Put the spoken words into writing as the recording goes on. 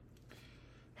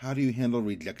how do you handle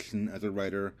rejection as a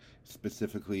writer,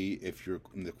 specifically if you're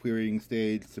in the querying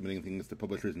stage, submitting things to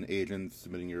publishers and agents,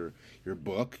 submitting your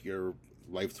book, your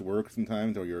life's work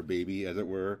sometimes, or your baby, as it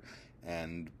were,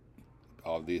 and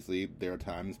obviously there are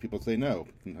times people say no,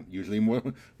 usually more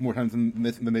times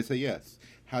than they say yes.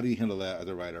 How do you handle that as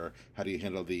a writer? How do you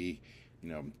handle the, you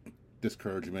know,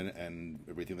 discouragement and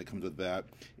everything that comes with that?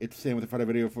 It's the same with the Friday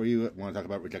video for you. I want to talk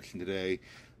about rejection today.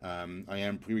 I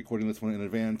am pre-recording this one in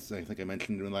advance. I think I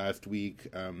mentioned in last week.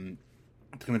 It's going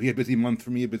to be a busy month for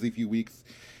me, a busy few weeks.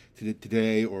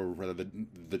 Today, or rather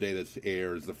the day this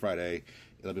airs, the Friday,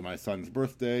 it'll be my son's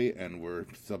birthday, and we're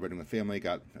celebrating with family.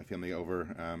 Got my family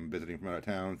over visiting from out of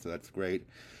town, so that's great.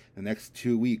 The next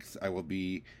 2 weeks, I will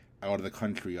be out of the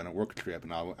country on a work trip,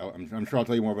 and I'm sure I'll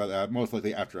tell you more about that, most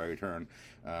likely after I return.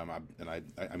 I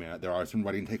mean, there are some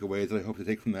writing takeaways that I hope to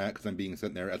take from that, because I'm being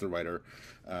sent there as a writer.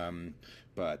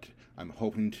 But I'm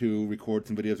hoping to record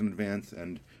some videos in advance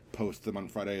and post them on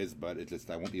Fridays, but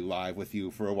I won't be live with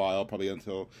you for a while, probably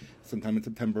until sometime in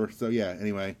September. So yeah,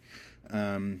 anyway,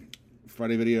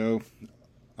 Friday video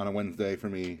on a Wednesday for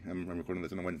me. I'm recording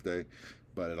this on a Wednesday,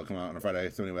 but it'll come out on a Friday.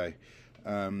 So anyway,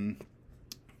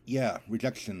 yeah,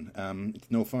 rejection.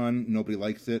 It's no fun. Nobody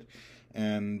likes it,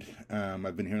 and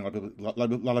I've been hearing a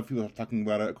lot of people talking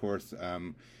about it. Of course,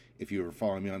 if you're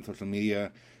following me on social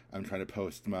media, I'm trying to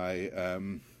post my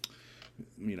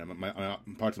my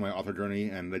parts of my author journey,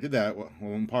 and I did that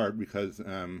in part because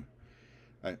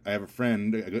I have a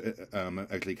friend,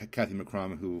 actually Kathy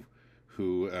McCrum,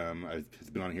 who has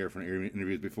been on here for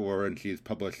interviews before, and she's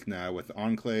published now with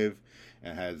Enclave,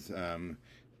 and has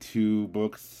 2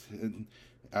 books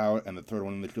out, and the third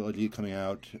one in the trilogy coming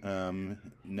out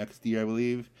next year, I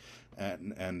believe.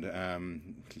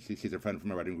 And she's a friend from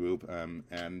my writing group,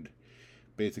 and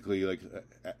basically, like,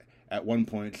 at one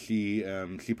point she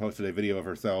posted a video of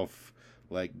herself,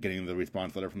 like, getting the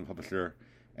response letter from the publisher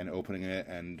and opening it,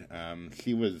 and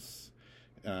she was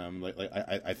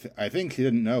I think she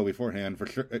didn't know beforehand for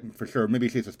sure. Maybe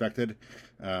she suspected,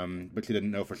 but she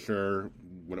didn't know for sure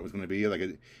what it was going to be.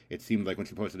 Like, it seemed like when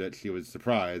she posted it, she was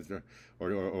surprised,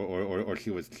 or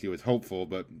she was hopeful,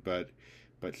 but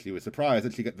she was surprised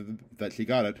that she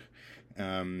got it,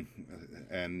 and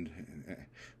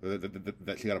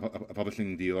that she got a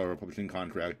publishing deal or a publishing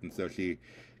contract, and so she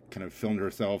kind of filmed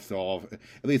herself so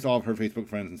at least all of her Facebook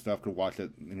friends and stuff could watch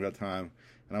it in real time.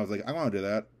 And I was like, I want to do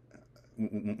that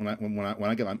when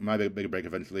I get my big break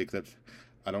eventually, except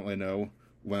I don't really know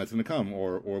when it's going to come,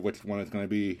 or which one it's going to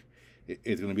be.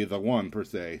 It's going to be the one per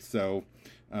se. So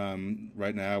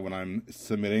right now, when I'm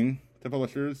submitting to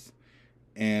publishers,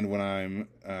 and when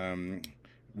I'm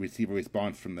receive a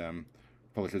response from them,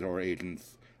 publishers or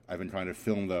agents, I've been trying to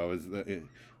film those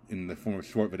in the form of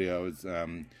short videos.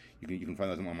 You can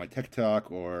find those on my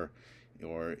TikTok or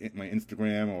my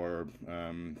Instagram, or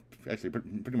actually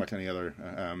pretty much any other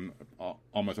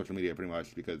all my social media, pretty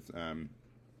much, because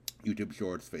YouTube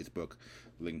Shorts, Facebook,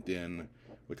 LinkedIn,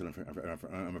 which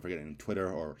I'm forgetting,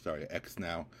 Twitter, or sorry, X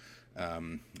now.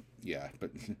 Yeah,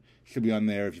 but should be on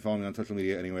there if you follow me on social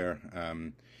media anywhere.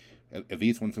 At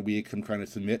least once a week, I'm trying to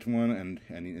submit one, and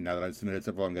now that I've submitted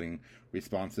several, I'm getting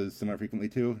responses semi-frequently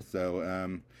too. So,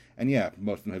 and yeah,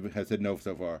 most of them have said no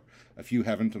so far. A few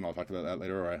haven't, and I'll talk about that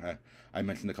later. I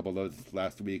mentioned a couple of those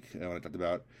last week when I talked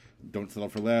about don't settle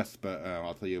for less, but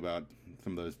I'll tell you about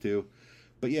some of those too.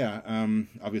 But yeah,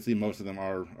 obviously most of them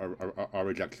are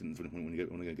rejections when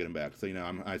you get them back. So,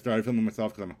 I started filming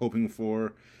myself because I'm hoping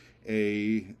for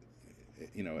a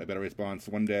better response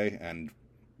one day, and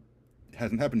it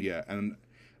hasn't happened yet. And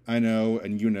I know,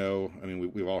 and I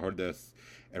mean, we've all heard this.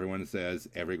 Everyone says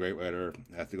every great writer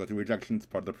has to go through rejection. It's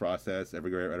part of the process. Every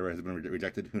great writer has been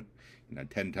rejected,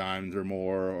 10 times or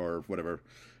more, or whatever,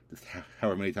 just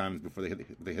however many times before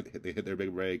they hit their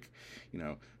big break.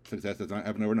 Success does not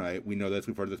happen overnight. We know this.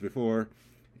 We've heard this before.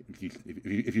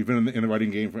 If you've been in the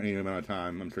writing game for any amount of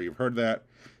time, I'm sure you've heard that.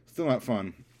 Still not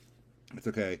fun. It's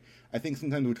okay. I think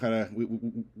sometimes we try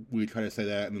to say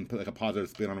that and then put like a positive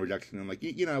spin on rejection, and like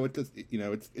it's just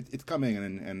it's coming,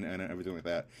 and everything like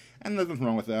that. And there's nothing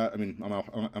wrong with that. I mean, I'm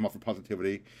all for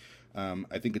positivity.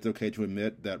 I think it's okay to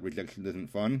admit that rejection isn't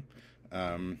fun.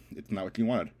 It's not what you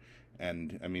wanted,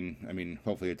 and I mean,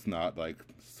 hopefully it's not like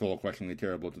soul-crushingly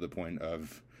terrible to the point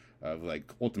of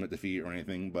like ultimate defeat or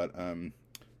anything. But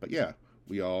yeah,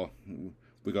 we go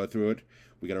through it.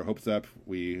 We get our hopes up.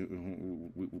 We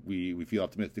feel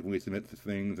optimistic when we submit to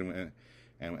things, and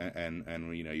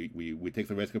we take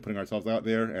the risk of putting ourselves out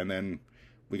there, and then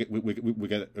we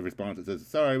get a response that says,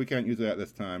 "Sorry, we can't use that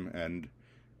this time," and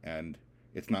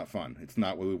it's not fun. It's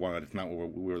not what we wanted. It's not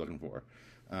what we were looking for.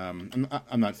 I'm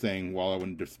not saying wallow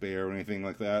in despair or anything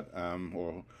like that,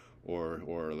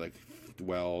 or like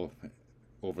dwell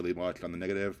overly much on the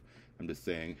negative. I'm just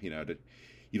saying, that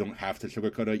you don't have to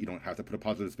sugarcoat it. You don't have to put a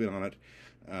positive spin on it.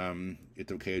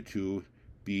 It's okay to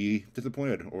be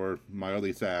disappointed or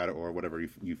mildly sad or whatever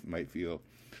you might feel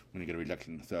when you get a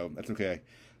rejection. So that's okay.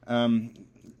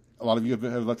 A lot of you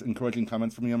have left encouraging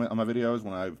comments for me on my videos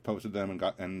when I've posted them and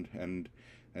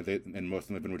most of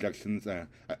them have been rejections. I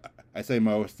say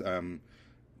most. I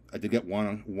did get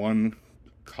one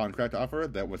contract offer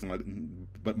that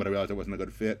wasn't, but I realized it wasn't a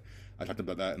good fit. I talked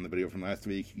about that in the video from last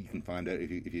week. You can find it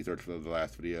if you search for the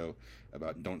last video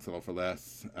about don't settle for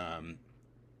less. And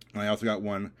I also got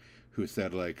one who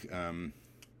said like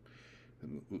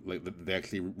they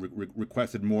actually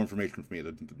requested more information from me.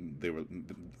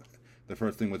 The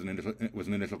first thing was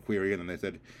an initial query, and then they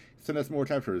said, send us more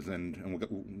chapters, and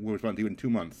we'll respond to you in 2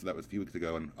 months. So that was a few weeks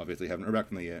ago, and obviously haven't heard back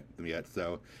from them yet.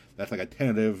 So that's like a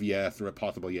tentative yes or a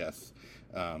possible yes.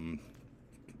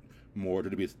 More to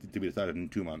be decided in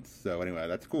 2 months. So anyway,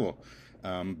 that's cool.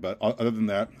 But other than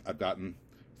that, I've gotten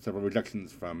several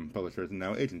rejections from publishers and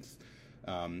now agents.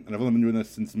 And I've only been doing this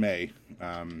since May.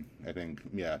 I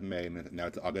think, May, and now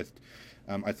it's August.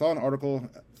 I saw an article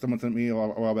someone sent me a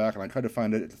while back, and I tried to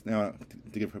find it just now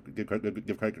to give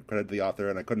credit to the author,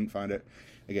 and I couldn't find it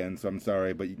again, so I'm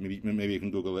sorry, but maybe you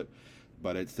can Google it.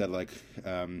 But it said, like,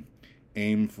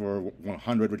 aim for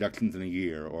 100 rejections in a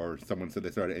year, or someone said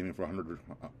they started aiming for 100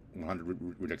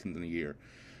 rejections in a year.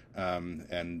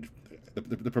 And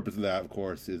the purpose of that, of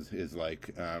course, is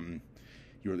like,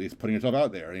 you're at least putting yourself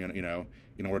out there.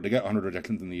 In order to get 100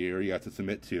 rejections in the year, you have to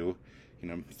submit to,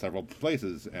 several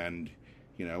places, and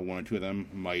one or two of them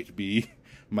might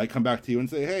come back to you and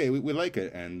say, hey, we like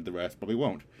it, and the rest probably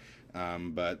won't.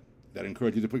 But that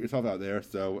encourages you to put yourself out there.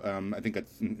 So I think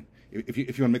that's, if you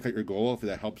want to make that your goal, if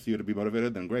that helps you to be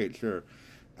motivated, then great, sure.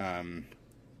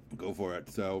 Go for it.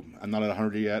 So I'm not at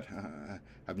 100 yet.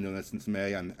 I've been doing this since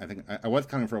May, and I think I was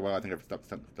counting for a while. I think I've stopped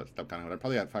counting, but I'm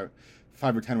probably at five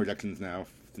or 10 rejections now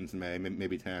since May,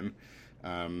 maybe 10.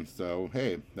 So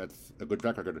hey, that's a good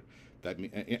track record.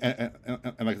 And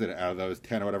like I said, out of those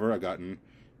 10 or whatever, I've gotten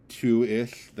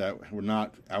 2-ish that were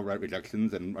not outright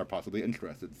rejections and are possibly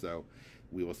interested. So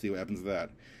we will see what happens with that.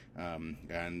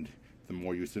 And the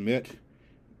more you submit,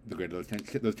 the greater those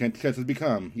chances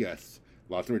become. Yes,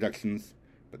 lots of rejections,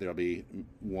 but there'll be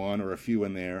one or a few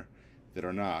in there that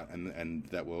are not, and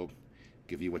that will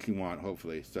give you what you want,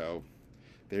 hopefully. So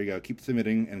there you go. Keep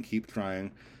submitting and keep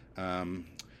trying.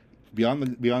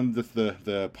 Beyond just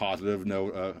the positive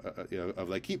note of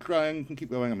like keep trying and keep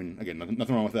going. I mean, again,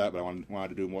 nothing wrong with that, but I wanted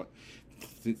to do more,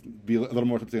 be a little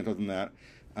more substantial than that.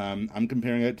 I'm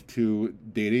comparing it to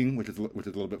dating, which is a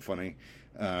little bit funny,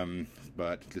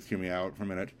 but just hear me out for a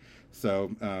minute.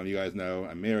 So you guys know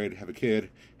I'm married, have a kid,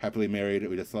 happily married.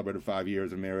 We just celebrated 5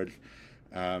 years of marriage.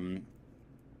 I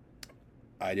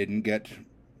didn't get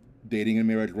dating and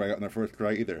marriage right on the first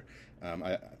try either.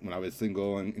 When I was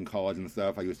single and in college and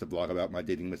stuff, I used to blog about my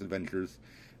dating misadventures,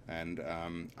 and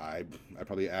I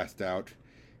probably asked out.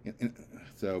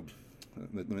 So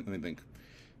let me think.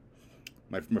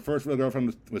 My first real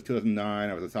girlfriend was 2009.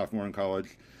 I was a sophomore in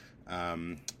college.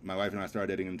 My wife and I started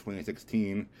dating in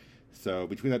 2016. So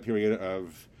between that period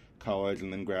of college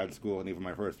and then grad school and even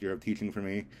my first year of teaching for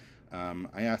me,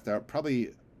 I asked out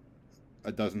probably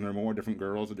a dozen or more different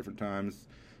girls at different times,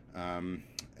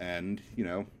 and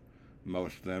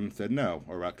most of them said no,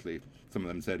 or actually some of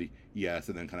them said yes,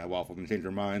 and then kind of waffled and changed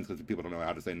their minds because people don't know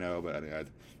how to say no. But anyway,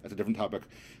 that's a different topic.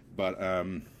 But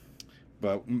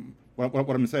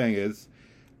what I'm saying is,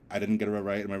 I didn't get it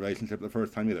right in my relationship the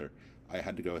first time either. I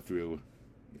had to go through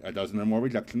a dozen or more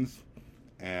rejections,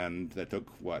 and that took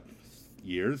 7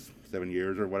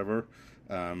 years or whatever,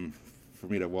 for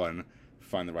me to 1,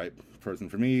 find the right person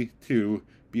for me, 2,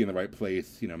 be in the right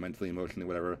place, mentally, emotionally,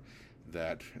 whatever,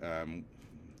 that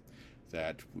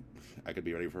I could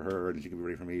be ready for her and she could be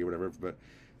ready for me or whatever. But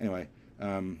anyway,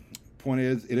 point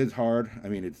is, it is hard. I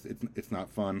mean, it's not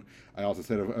fun. I also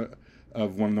said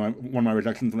of one of my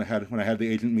rejections when I had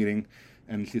the agent meeting,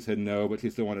 and she said no, but she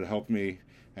still wanted to help me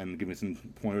and give me some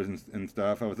pointers and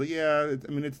stuff. I was like, yeah,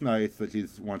 it's nice that she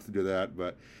wants to do that,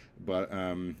 but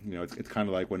it's kind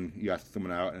of like when you ask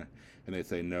someone out and they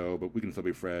say no, but we can still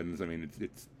be friends. I mean,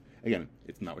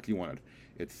 it's not what you wanted.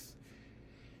 It's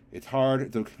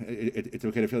hard. It's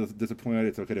okay to feel disappointed.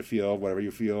 It's okay to feel whatever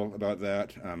you feel about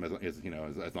that.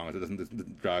 As long as it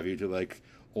doesn't drive you to like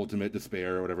ultimate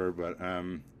despair or whatever. But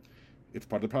it's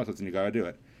part of the process, and you gotta do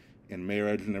it. In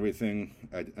marriage and everything,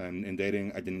 and in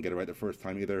dating, I didn't get it right the first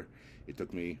time either. It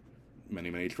took me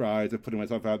many tries of putting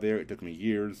myself out there. It took me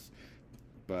years.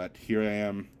 But here I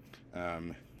am,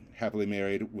 happily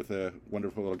married with a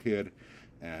wonderful little kid,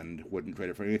 and wouldn't trade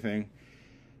it for anything.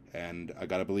 And I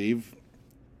gotta believe,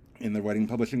 in the writing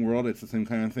publishing world, it's the same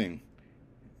kind of thing.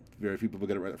 Very few people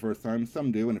get it right the first time.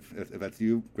 Some do, and if that's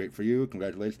you, great for you.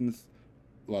 Congratulations.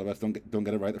 A lot of us don't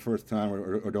get it right the first time,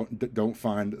 or don't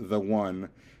find the one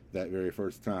that very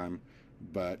first time.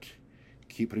 But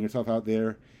keep putting yourself out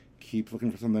there. Keep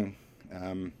looking for something.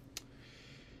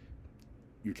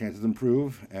 Your chances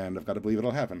improve, and I've got to believe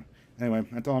it'll happen. Anyway,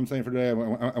 that's all I'm saying for today. I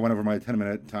went over my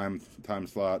 10-minute time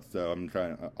slot, so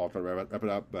I'll try to wrap it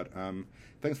up. But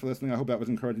thanks for listening. I hope that was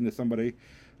encouraging to somebody.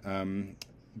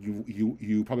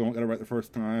 You probably won't get it right the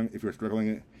first time. If you're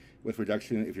struggling with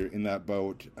rejection, if you're in that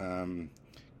boat,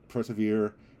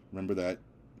 persevere. Remember that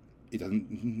it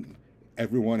doesn't.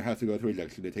 Everyone has to go through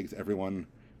rejection. It takes everyone,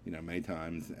 many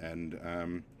times, and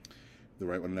the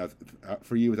right one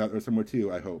for you is out there somewhere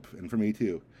too, I hope, and for me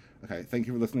too. Okay, thank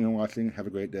you for listening and watching. Have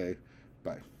a great day.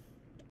 Bye.